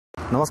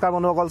নমস্কাৰ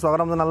বন্ধুসকল,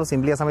 স্বাগতম জনালোঁ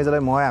চিম্পলি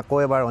আছামিজলৈ। মই আকৌ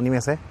এবাৰ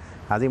অনিমেছে।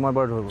 আজি মই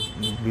বৰ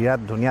বিৰাট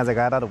ধুনীয়া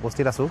জেগা এটাত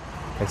উপস্থিত আছোঁ।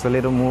 একচুৱেলি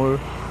এইটো মোৰ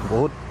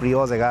বহুত প্ৰিয়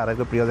জেগা,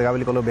 আটাইতকৈ প্ৰিয় জেগা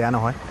বুলি ক'লেও বেয়া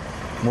নহয়।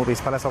 মোৰ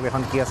পিছফালে চাওক,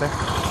 এখন কি আছে,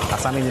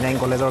 আছাম ইঞ্জিনিয়াৰিং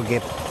কলেজৰ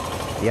গেট।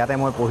 ইয়াতে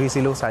মই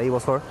পঢ়িছিলোঁ 4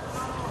 বছৰ।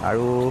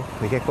 আৰু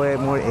বিশেষকৈ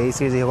মোৰ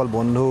AECৰ যিসকল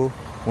বন্ধু,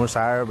 মোৰ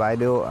ছাৰ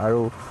বাইদেউ আৰু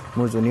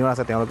মোৰ জুনিয়ৰ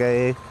আছে, তেওঁলোকে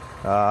এই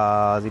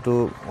যিটো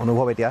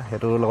অনুভৱ এতিয়া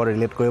সেইটোৰ লগত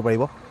ৰিলেট কৰিব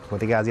পাৰিব।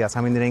 গতিকে আজি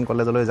আছাম ইঞ্জিনিয়াৰিং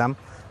কলেজলৈ যাম।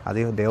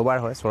 আজি দেওবাৰ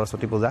হয়,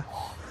 সৰস্বতী পূজা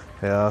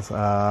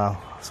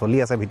চলি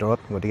আছে ভিতৰত।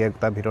 গতিকে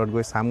তাৰ ভিতৰত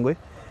গৈ চামগৈ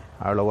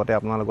আৰু লগতে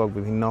আপোনালোকক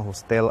বিভিন্ন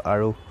হোষ্টেল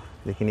আৰু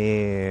যিখিনি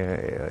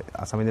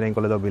আছাম ইঞ্জিনিয়াৰিং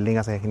কলেজৰ বিল্ডিং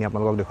আছে সেইখিনি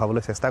আপোনালোকক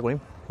দেখুৱাবলৈ চেষ্টা কৰিম।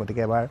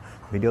 গতিকে এবাৰ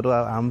ভিডিঅ'টো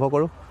আৰম্ভ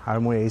কৰোঁ। আৰু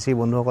মোৰ AEC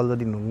বন্ধুসকল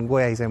যদি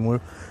নতুনকৈ আহিছে মোৰ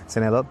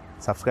চেনেলত,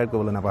 ছাবস্ক্ৰাইব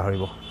কৰিবলৈ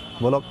নাপাহৰিব।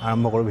 ব'লক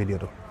আৰম্ভ কৰোঁ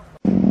ভিডিঅ'টো।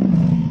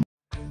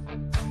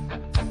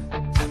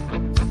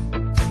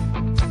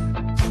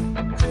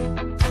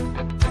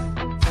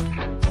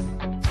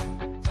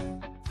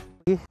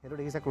 সেইটো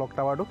দেখিছে ক্লক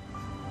টাৱাৰটো,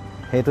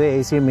 সেইটোৱে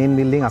AECৰ মেইন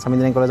বিল্ডিং, আছাম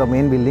ইঞ্জিনিয়াৰিং কলেজৰ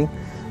মেইন বিল্ডিং।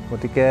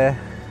 গতিকে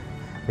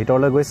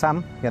ভিতৰলৈ গৈ চাম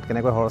ইয়াত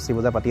কেনেকৈ সৰস্বতী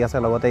পূজা পাতি আছে।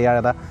 লগতে ইয়াৰ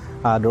এটা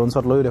ড্ৰোন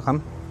শ্বট লৈও দেখাম।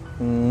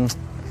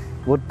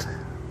 বহুত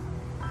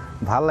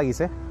ভাল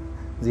লাগিছে।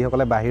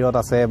 যিসকলে বাহিৰত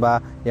আছে বা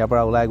ইয়াৰ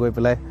পৰা ওলাই গৈ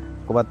পেলাই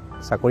ক'ৰবাত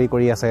চাকৰি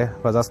কৰি আছে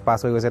বা জাষ্ট পাছ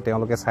হৈ গৈছে,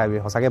 তেওঁলোকে চাই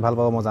সঁচাকৈ ভাল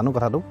পাব, মই জানো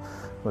কথাটো।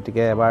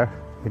 গতিকে এবাৰ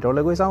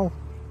ভিতৰলৈ গৈ চাওঁ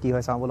কি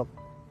হয়, চাওঁ ব'লক।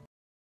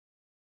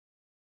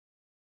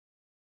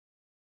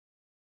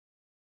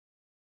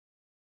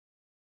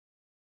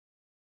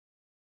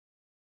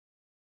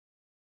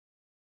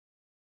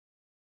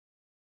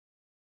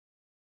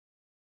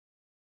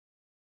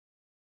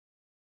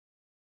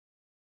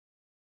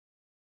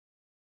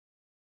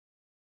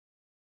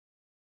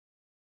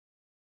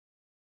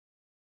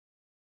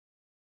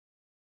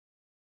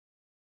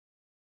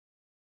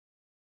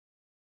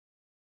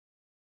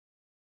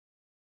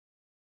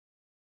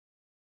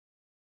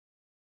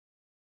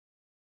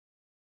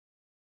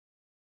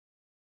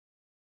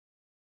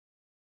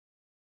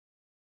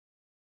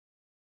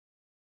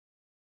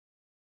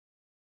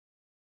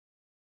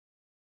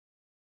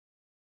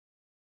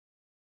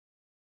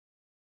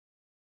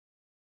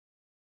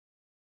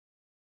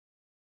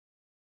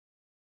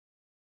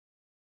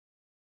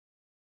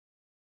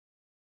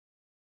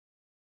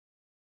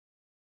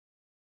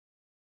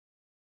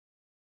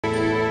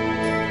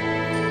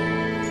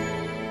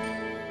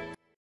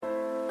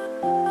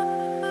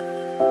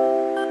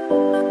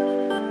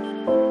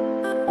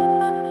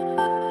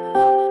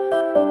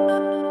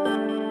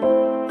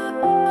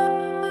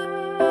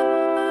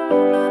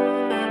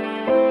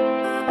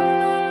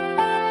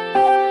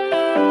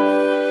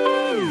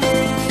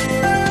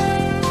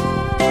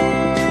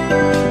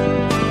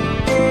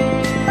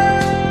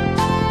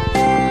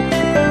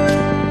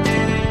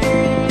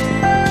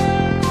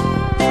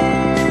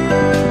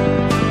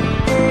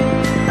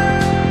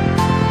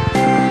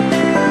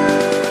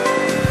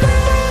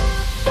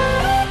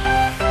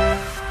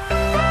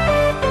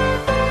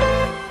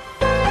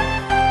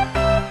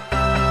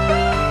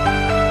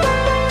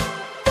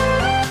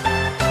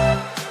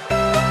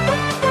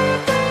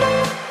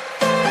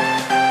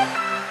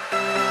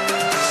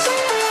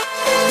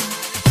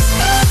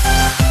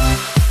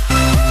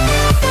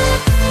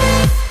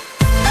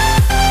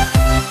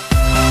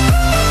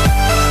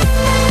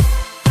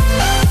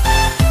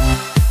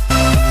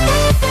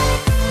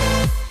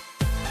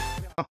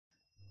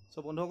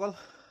 বন্ধুসকল,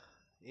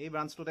 এই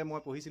ব্ৰাঞ্চটোতে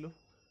মই পঢ়িছিলোঁ,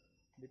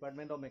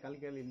 department of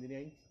mechanical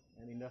engineering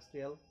and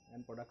industrial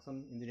and production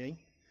engineering.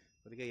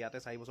 গতিকে ইয়াতে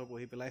 4 বছৰ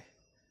পঢ়ি পেলাই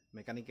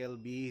মেকানিকেল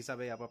বি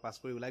হিচাপে ইয়াৰ পৰা পাছ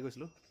কৰি ওলাই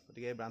গৈছিলোঁ।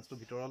 গতিকে এই ব্ৰাঞ্চটোৰ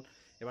ভিতৰত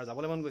এবাৰ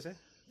যাবলৈ মন গৈছে,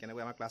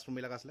 কেনেকৈ আমাৰ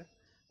ক্লাছৰুমবিলাক আছিলে।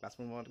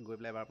 ক্লাছৰুমত গৈ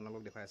পেলাই এবাৰ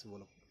আপোনালোকক দেখাই আছোঁ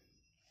ব'লক।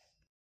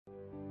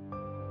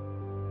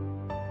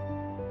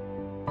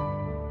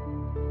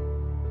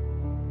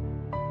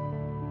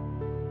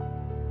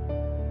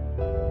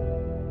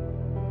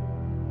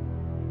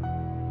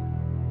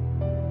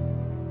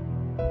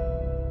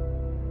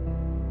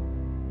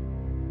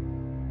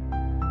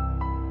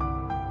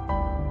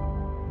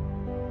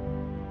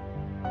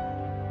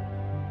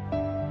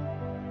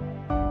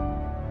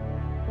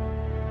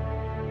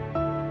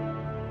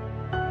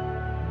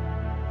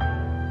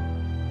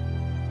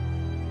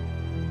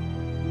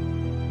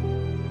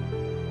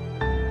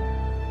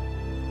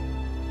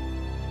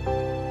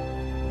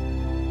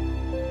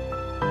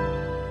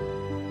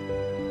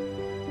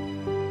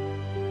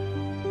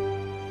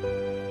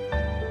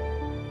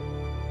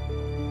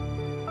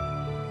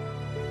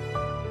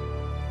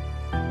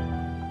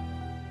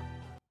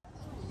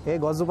 এই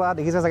গছজোপা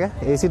দেখিছে চাগে,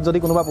 AECত যদি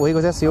কোনোবা পঢ়ি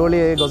গৈছে চিয়'ৰলি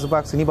এই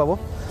গছজোপাক চিনি পাব।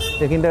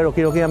 সেইখিনিতে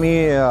ৰখি ৰখি আমি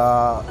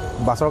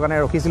বাছৰ কাৰণে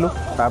ৰখিছিলোঁ,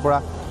 তাৰ পৰা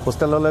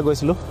হোষ্টেললৈ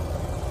গৈছিলোঁ।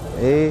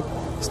 এই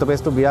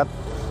ষ্টপেজটো বিৰাট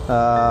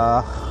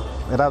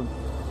এটা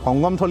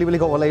সংগমথলী বুলি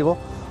ক'ব লাগিব।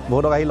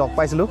 বহুতক আহি লগ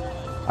পাইছিলোঁ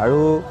আৰু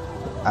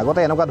আগতে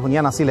এনেকুৱা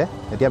ধুনীয়া নাছিলে,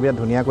 এতিয়া বিৰাট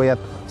ধুনীয়াকৈ ইয়াত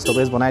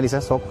ষ্টপেজ বনাই দিছে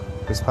চব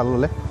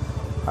পিছফাললৈ।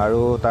 আৰু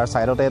তাৰ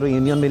ছাইডতে এইটো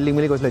ইউনিয়ন বিল্ডিং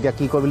বুলি কৈছিলোঁ, এতিয়া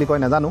কি কয় বুলি কয়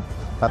নাজানো।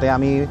 তাতে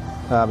আমি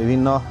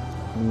বিভিন্ন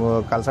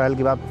কালচাৰেল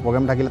কিবা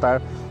প্ৰগ্ৰেম থাকিলে তাৰ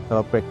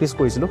প্ৰেক্টিছ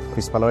কৰিছিলোঁ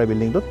পিছফালৰ এই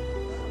বিল্ডিংটোত।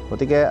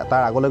 গতিকে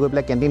তাৰ আগলৈ গৈ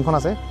পেলাই কেণ্টিনখন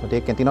আছে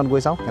গতিকে কেণ্টিনত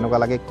গৈ চাওঁ কেনেকুৱা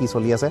লাগে কি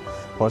চলি আছে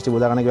সৰস্বতী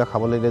পূজাৰ কাৰণে কিবা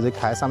খাবলৈ দিয়ে যদি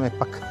খাই চাম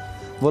একপাক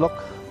ব'লক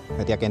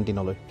এতিয়া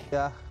কেণ্টিনলৈ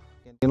এতিয়া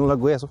কেণ্টিনলৈ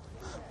গৈ আছোঁ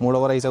মোৰ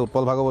লগত আহিছে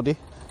উৎপল ভাগৱতী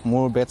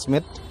মোৰ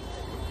বেটছমেট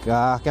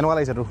কেনেকুৱা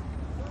লাগিছে তোৰ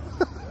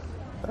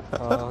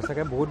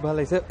সঁচাকৈ বহুত ভাল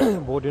লাগিছে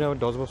বহুত দিনৰ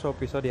 10 বছৰৰ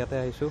পিছত ইয়াতে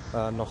আহিছোঁ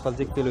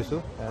নষ্টালজিক ফিল হৈছোঁ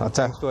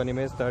আচ্ছা টু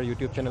এনিমেজ তাৰ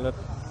ইউটিউব চেনেলত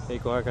এই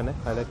কৰাৰ কাৰণে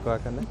হাইলাইট কৰাৰ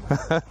কাৰণে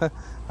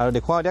আৰু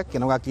দেখুৱাওঁ এতিয়া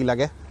কেনেকুৱা কি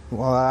লাগে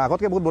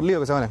আগতকৈ বহুত বদলি হৈ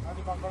গৈছে মানে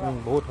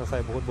বহুত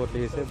সঁচাই বহুত বদলি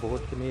হৈছে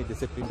বহুতখিনি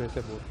ডিচিপ্লিন হৈছে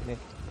বহুতখিনি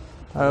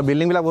আৰু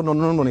বিল্ডিংবিলাক বহুত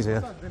নতুন নতুন বনিছে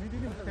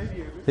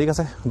ঠিক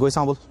আছে গৈ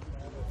চাওঁ ব'ল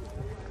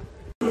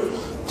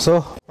চ'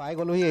 পাই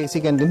গ'লোহি AC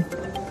কেণ্টিন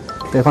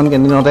এইখন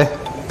কেণ্টিনতে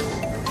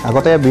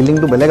আগতে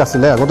বিল্ডিংটো বেলেগ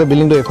আছিলে আগতে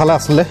বিল্ডিংটো এইফালে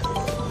আছিলে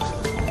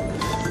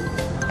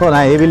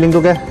নাই এই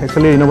বিল্ডিংটোকে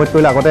একচুৱেলি ৰিন'ভেট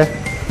কৰিলে আগতে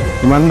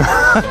ইমান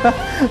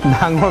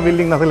ডাঙৰ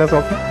বিল্ডিং নাছিলে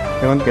চব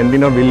এখন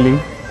কেণ্টিনৰ বিল্ডিং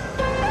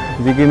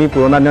যিখিনি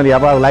পুৰণা দিনত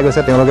ইয়াৰ পৰা ওলাই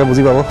গৈছে তেওঁলোকে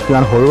বুজি পাব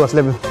কিমান সৰু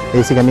আছিলে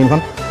AC কেণ্টিনখন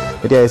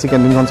এতিয়া AC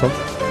কেণ্টিনখন চব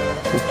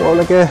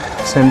ওপৰলৈকে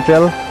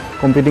চেণ্ট্ৰেল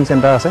কম্পিউটিং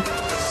চেণ্টাৰ আছে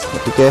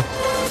গতিকে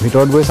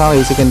ভিতৰত গৈ চাওঁ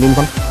AC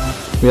কেণ্টিনখন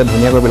বিৰাট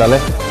ধুনীয়াকৈ পেলালে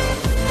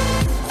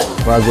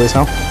পৰা গৈ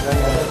চাওঁ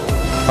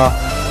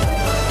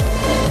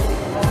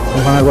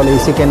এইখন হৈ গ'ল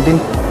AC কেণ্টিন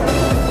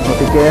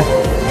গতিকে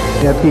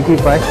ইয়াত কি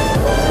পায়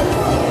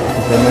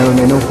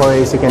মেনু ফৰ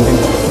AC কেণ্টিন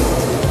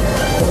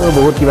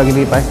বহুত কিবা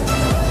কিবি পায়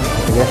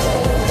গতিকে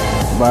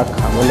বা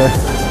খাবলৈ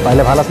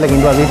পাৰিলে ভাল আছিলে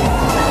কিন্তু আজি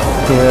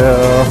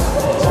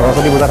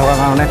সৰস্বতী পূজা থকাৰ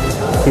কাৰণে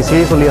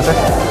খিচিৰি চলি আছে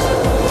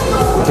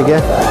গতিকে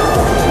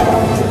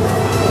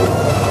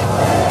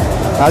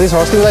আজি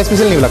সৰস্বতী পূজা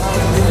স্পেচিয়েল নিবিলাক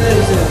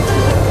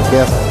ঠিক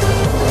আছে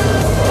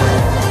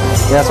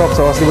এয়া চব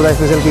সৰস্বতী পূজা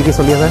স্পেচিয়েল কি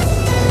চলি আছে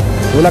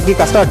এইবিলাক কি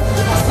কাষ্টাৰ্ড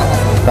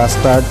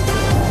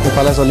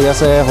এইফালে চলি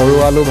আছে সৰু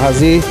আলু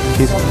ভাজি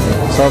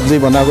চব্জি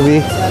বন্ধাকবি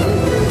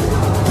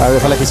আৰু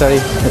এইফালে খিচাৰি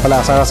এইফালে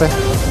আচাৰ আছে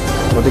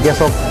গতিকে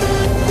চব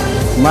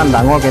ইমান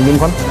ডাঙৰ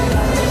কেণ্টিনখন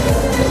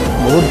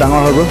বহুত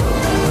ডাঙৰ হৈ গ'ল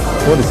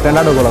বহুত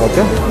ষ্টেণ্ডাৰ্ড হৈ গ'ল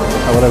আগতকৈ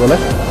চাবলৈ গ'লে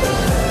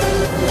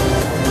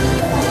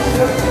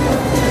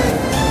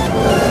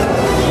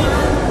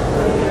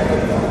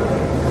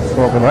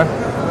চব এবাৰ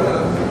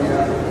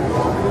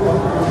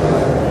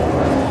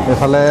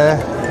এইফালে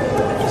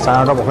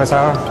ছাৰহঁতৰ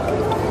প্ৰফেচাৰ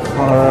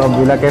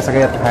বিলাকে চাগে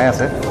ইয়াত খাই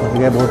আছে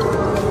গতিকে বহুত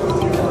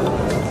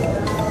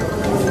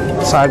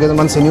ছাৰ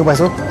কেইজনমান চিনিও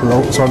পাইছোঁ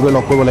ওচৰত গৈ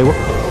লগ কৰিব লাগিব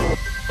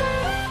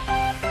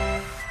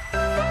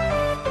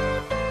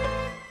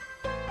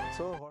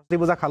সৰস্বতী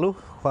পূজা খালোঁ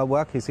খোৱা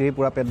বোৱা খিচিৰি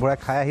পূৰা পেট ভৰাই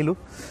খাই আহিলোঁ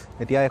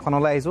এতিয়া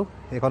এইখনলৈ আহিছোঁ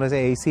এইখন হৈছে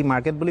AC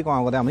মাৰ্কেট বুলি কওঁ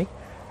আগতে আমি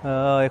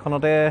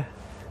এইখনতে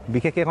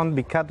বিশেষকৈ এখন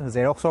বিখ্যাত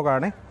জেৰক্সৰ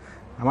কাৰণে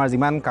আমাৰ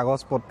যিমান কাগজ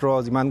পত্ৰ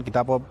যিমান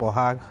কিতাপৰ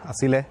পঢ়া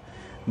আছিলে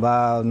বা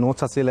নোটছ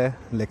আছিলে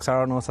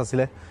লেকচাৰৰ নোটছ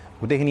আছিলে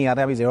গোটেইখিনি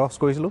ইয়াতে আমি জেৰক্স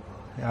কৰিছিলোঁ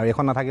আৰু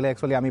এইখন নাথাকিলে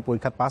একচুৱেলি আমি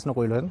পৰীক্ষাত পাছ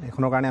নকৰিলোহেঁতেন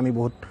এইখনৰ কাৰণে আমি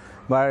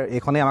বহুতবাৰ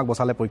এইখনেই আমাক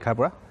বচালে পৰীক্ষাৰ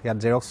পৰা ইয়াত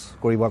জেৰক্স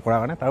কৰাৰ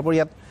কাৰণে তাৰোপৰি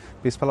ইয়াত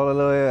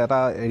পিছফাললৈ এটা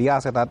এৰিয়া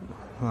আছে তাত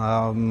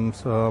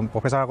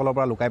প্ৰফেচাৰসকলৰ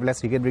পৰা লুকাই পেলাই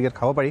চিগাৰেট ব্ৰিগেড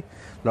খাব পাৰি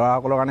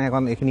ল'ৰাসকলৰ কাৰণে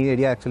এইখিনি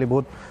এৰিয়া একচুৱেলি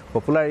বহুত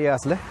পপুলাৰ এৰিয়া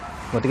আছিলে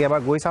গতিকে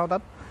এবাৰ গৈ চাওঁ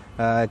তাত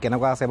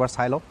কেনেকুৱা আছে এবাৰ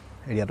চাই লওঁ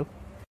এৰিয়াটো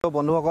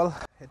বন্ধুসকল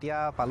এতিয়া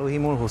পালোহি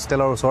মোৰ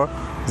হোষ্টেলৰ ওচৰ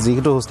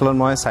যিটো হোষ্টেলত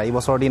মই 4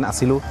 বছৰ দিন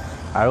আছিলোঁ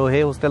আৰু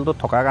সেই হোষ্টেলটোত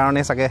থকাৰ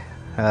কাৰণে চাগে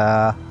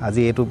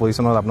আজি এইটো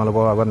পজিশ্যনত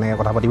আপোনালোকৰ আগত এনেকৈ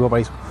কথা পাতিব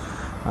পাৰিছোঁ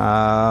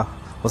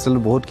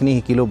হোষ্টেলটোত বহুতখিনি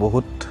শিকিলোঁ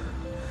বহুত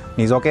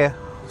নিজকে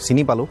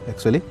চিনি পালোঁ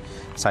একচুৱেলি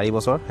 4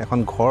 বছৰ এখন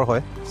ঘৰ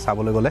হয়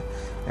চাবলৈ গ'লে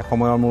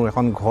এসময়ৰ মোৰ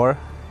এখন ঘৰ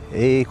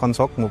এইখন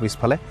চক মোৰ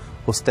পিছফালে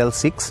হোষ্টেল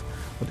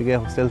 6 গতিকে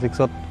হোষ্টেল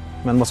 6ত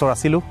ইমান বছৰ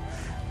আছিলোঁ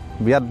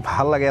বিৰাট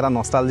ভাল লাগে এটা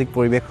নষ্টালজিক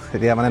পৰিৱেশ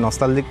এতিয়া মানে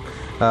নষ্টালজিক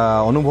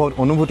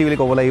অনুভূতি বুলি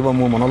ক'ব লাগিব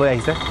মোৰ মনলৈ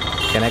আহিছে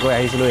কেনেকৈ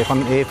আহিছিলোঁ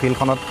এই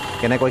ফিল্ডখনত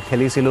কেনেকৈ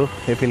খেলিছিলোঁ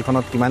সেই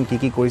ফিল্ডখনত কিমান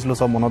কি কৰিছিলোঁ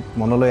চব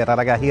মনলৈ এটা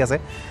এটাকৈ আহি আছে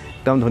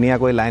একদম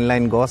ধুনীয়াকৈ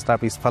লাইন গছ তাৰ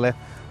পিছফালে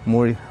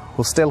মোৰ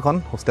হোষ্টেলখন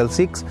হোষ্টেল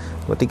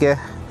 6 গতিকে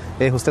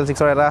এই হোষ্টেল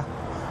 6ৰ এটা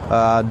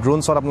ড্ৰোন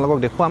শ্বট আপোনালোকক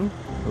দেখুৱাম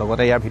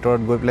লগতে ইয়াৰ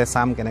ভিতৰত গৈ পেলাই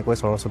চাম কেনেকৈ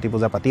সৰস্বতী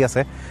পূজা পাতি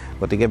আছে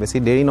গতিকে বেছি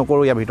দেৰি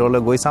নকৰোঁ ইয়াৰ ভিতৰলৈ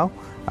গৈ চাওঁ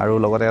আৰু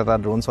লগতে এটা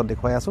ড্ৰোন শ্বট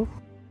দেখুৱাই আছোঁ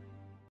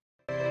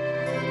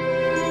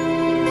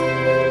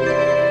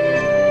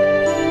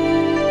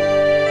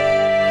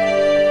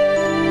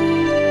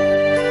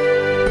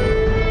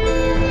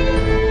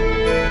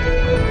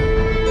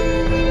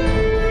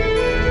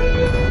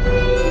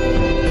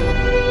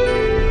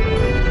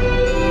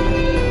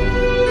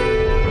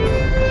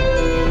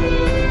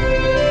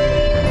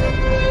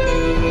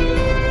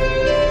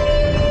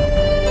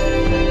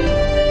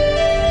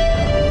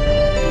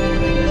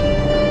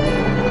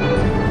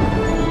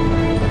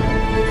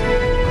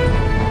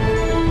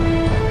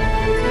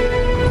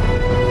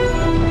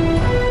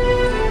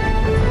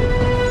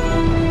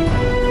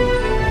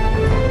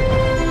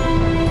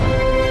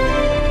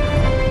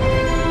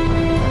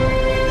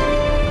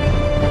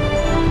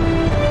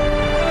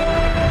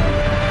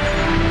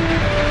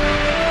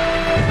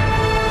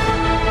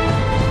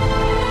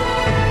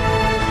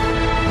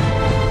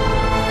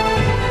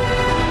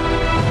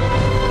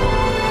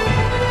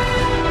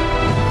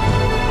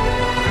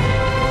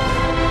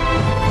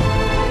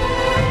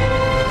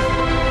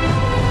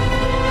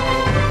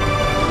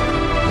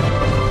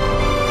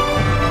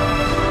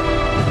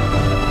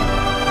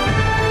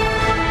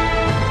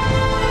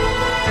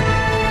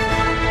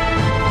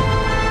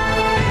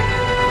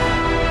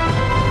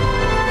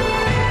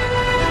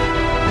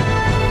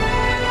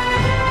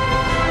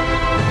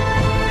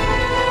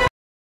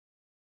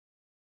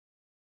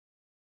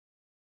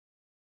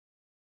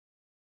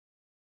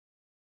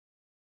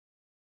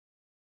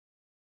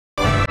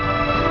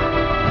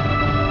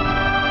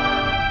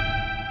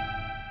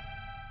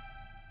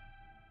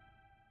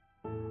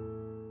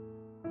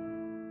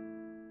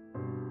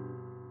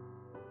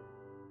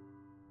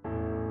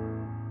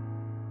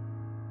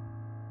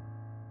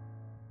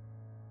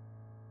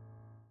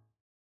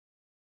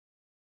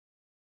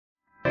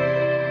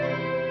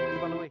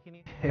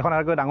এখন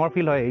আটাইতকৈ ডাঙৰ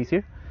ফিল্ড হয়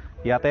AECৰ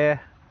ইয়াতে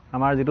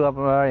আমাৰ যিটো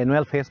আপোনাৰ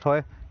এনুৱেল ফেষ্ট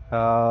হয়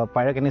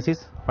পাইৰ'কেনেছিছ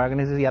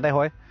ইয়াতে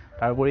হয়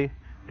তাৰোপৰি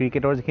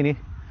ক্ৰিকেটৰ যিখিনি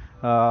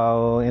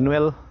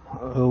এনুৱেল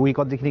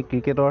উইকত যিখিনি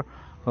ক্ৰিকেটৰ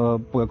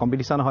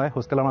কম্পিটিশ্যন হয়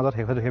হোষ্টেলৰ মাজত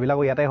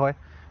সেইবিলাকো ইয়াতে হয়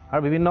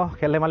আৰু বিভিন্ন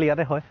খেল ধেমালি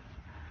ইয়াতে হয়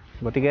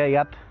গতিকে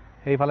ইয়াত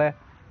সেইফালে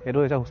এইটো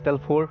হৈছে হোষ্টেল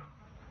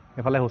 4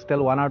 এইফালে হোষ্টেল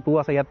 1 আৰু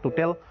 2 আছে ইয়াত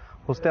টোটেল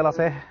হোষ্টেল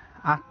আছে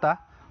 8টা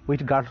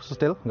উইথ গাৰ্লছ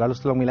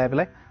হোষ্টেলক মিলাই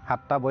পেলাই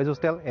 7টা বয়জ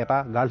হোষ্টেল এটা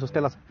গাৰ্লছ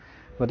হোষ্টেল আছে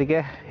গতিকে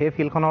সেই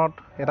ফিল্ডখনত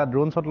এটা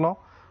ড্ৰোন শ্বট লওঁ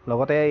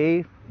লগতে এই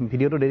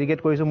ভিডিঅ'টো ডেডিকেট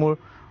কৰিছোঁ মোৰ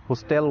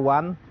হোষ্টেল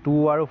 1,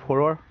 2 আৰু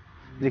 4ৰ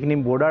যিখিনি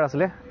বৰ্ডাৰ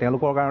আছিলে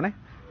তেওঁলোকৰ কাৰণে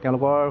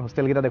তেওঁলোকৰ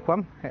হোষ্টেলকেইটা দেখুৱাম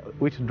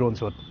উইথ ড্ৰোন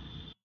শ্বট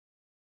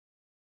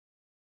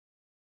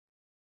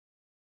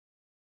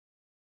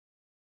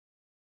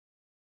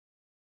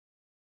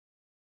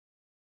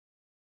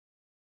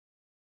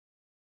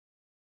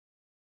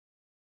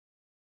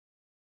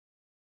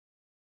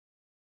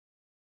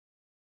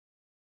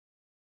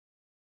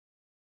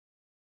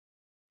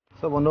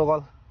চ' বন্ধুসকল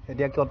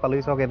এতিয়া ক'ত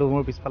পালোহি চাওক এইটো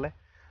মোৰ পিছফালে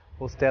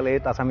হোষ্টেল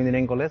 8 আছাম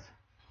ইঞ্জিনিয়াৰিং কলেজ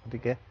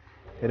গতিকে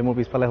এইটো মোৰ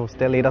পিছফালে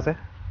হোষ্টেল 8 আছে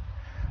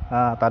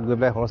তাত গৈ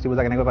পেলাই সৰস্বতী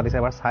পূজা কেনেকৈ পাতিছে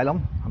এবাৰ চাই ল'ম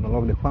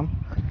আপোনালোকক দেখুৱাম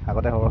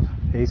আগতে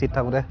এই চিট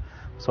থাকোঁতে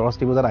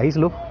সৰস্বতী পূজাত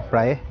আহিছিলোঁ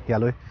প্ৰায়ে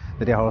ইয়ালৈ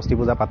যেতিয়া সৰস্বতী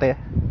পূজা পাতে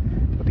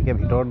গতিকে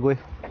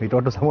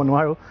ভিতৰতো চাব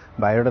নোৱাৰোঁ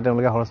বাহিৰতে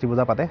তেওঁলোকে সৰস্বতী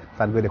পূজা পাতে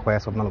তাত গৈ দেখুৱাই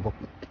আছোঁ আপোনালোকক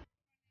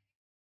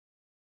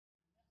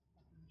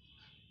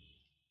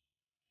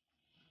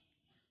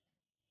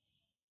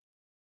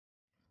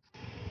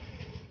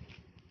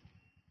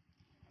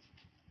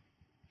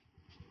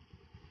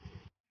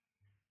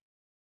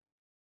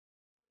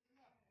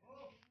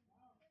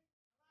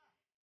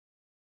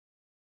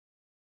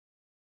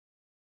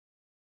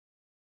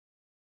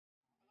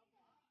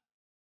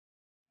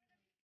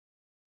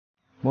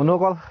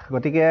বন্ধুসকল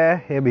গতিকে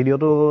এই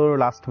ভিডিঅ'টোৰ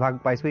লাষ্ট ভাগ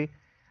পাইছোঁহি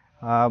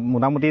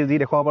মোটামুটি যি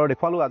দেখুৱাব পাৰোঁ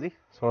দেখুৱালোঁ আজি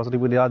সৰস্বতী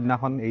পূজাৰ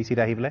দিনাখন এই চিট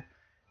আহি পেলাই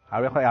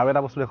আৰু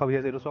এটা বস্তু দেখুৱাব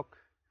বিচাৰিছোঁ এইটো চাওক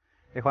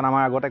এইখন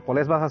আমাৰ আগতে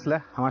কলেজ বাছ আছিলে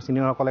আমাৰ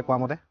ছিনিয়ৰসকলে কোৱা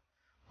মতে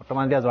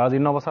বৰ্তমান এতিয়া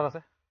জৰাজীৰ্ণ অৱস্থাত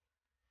আছে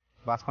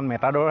বাছখন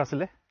মেটাডৰ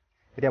আছিলে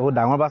এতিয়া বহুত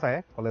ডাঙৰ বাছ আহে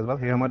কলেজ বাছ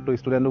সেই সময়ততো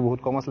ষ্টুডেণ্টো বহুত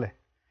কম আছিলে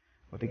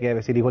গতিকে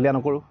বেছি দীঘলীয়া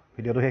নকৰোঁ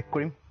ভিডিঅ'টো শেষ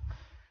কৰিম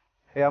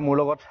সেয়া মোৰ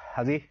লগত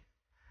আজি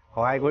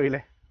সহায় কৰিলে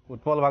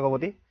উৎপল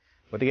ভাগৱতী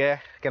গতিকে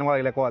কেনেকুৱা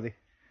লাগিলে কওঁ আজি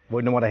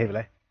বহুত দিনত আহি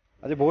পেলাই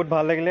আজি বহুত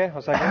ভাল লাগিলে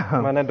সঁচাকৈ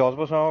মানে 10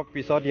 বছৰৰ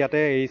পিছত ইয়াতে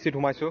AECত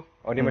সোমাইছোঁ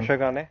অনিমেষৰ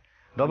কাৰণে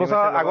 10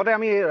 বছৰ আগতে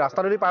আমি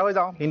ৰাস্তাটোদি পাৰ হৈ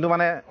যাওঁ কিন্তু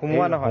মানে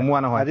সোমোৱা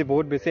নহয় আজি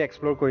বহুত বেছি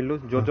এক্সপ্ল'ৰ কৰিলোঁ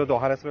য'ত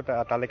অহা নাছিলোঁ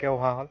তালৈকে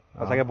অহা হ'ল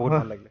সঁচাকৈ বহুত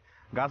ভাল লাগিলে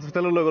গাৰ্লছ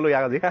হোষ্টেলো লৈ গ'লোঁ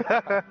ইয়াক আজি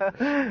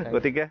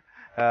গতিকে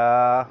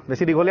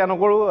বেছি দীঘলীয়া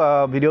নকৰোঁ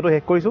ভিডিঅ'টো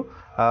শেষ কৰিছোঁ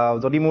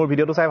যদি মোৰ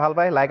ভিডিঅ'টো চাই ভাল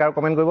পায় লাইক আৰু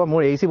কমেণ্ট কৰিব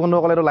মোৰ AEC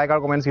বন্ধুসকলেতো লাইক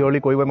আৰু কমেণ্ট চিয়ৰলি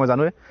কৰিবই মই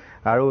জানোৱেই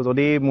আৰু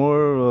যদি মোৰ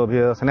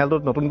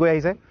চেনেলটোত নতুনকৈ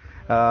আহিছে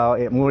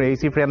মোৰ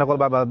AEC ফ্ৰেণ্ডসকল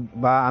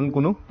বা আন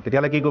কোনো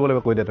তেতিয়াহ'লে কি কৰিব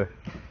লাগিব কৈ দে তই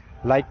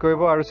লাইক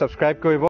কৰিব আৰু ছাবস্ক্ৰাইব কৰিব